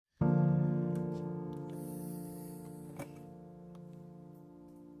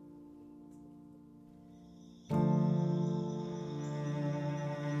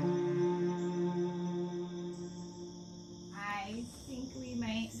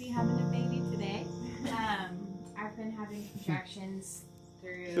winds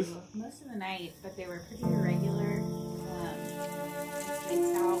through most of the night, but they were pretty irregular.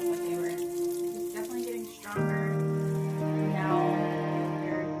 Spaced out, but they were definitely getting stronger. Now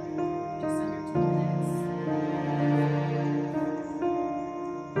they're just under 10 minutes.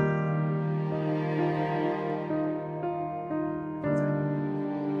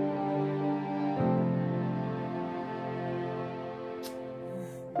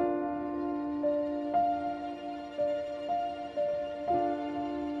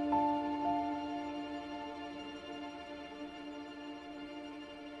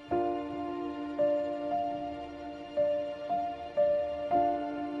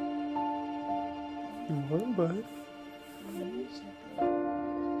 Morning, bud. Let me see. Oh,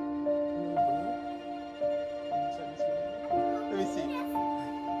 no.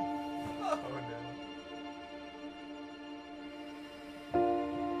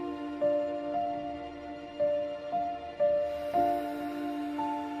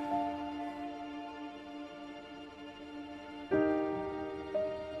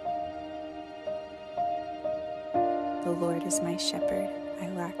 The Lord is my shepherd. I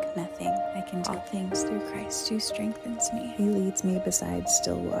lack nothing. I can do all things through Christ who strengthens me. He leads me beside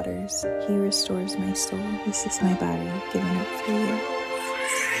still waters. He restores my soul. This is my body given up for you.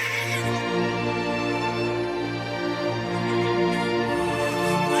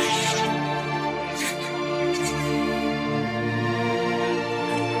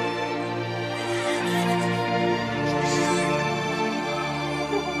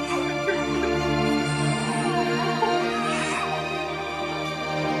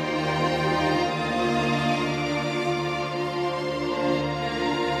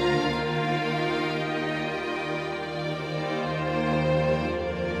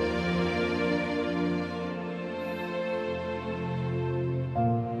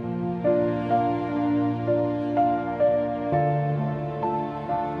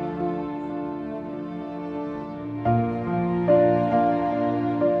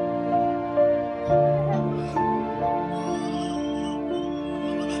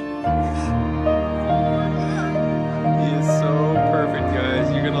 He is so perfect,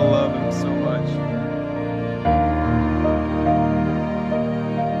 guys. You're gonna love him so much.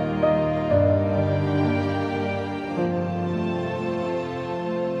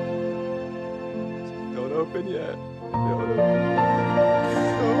 Don't open yet. Don't open.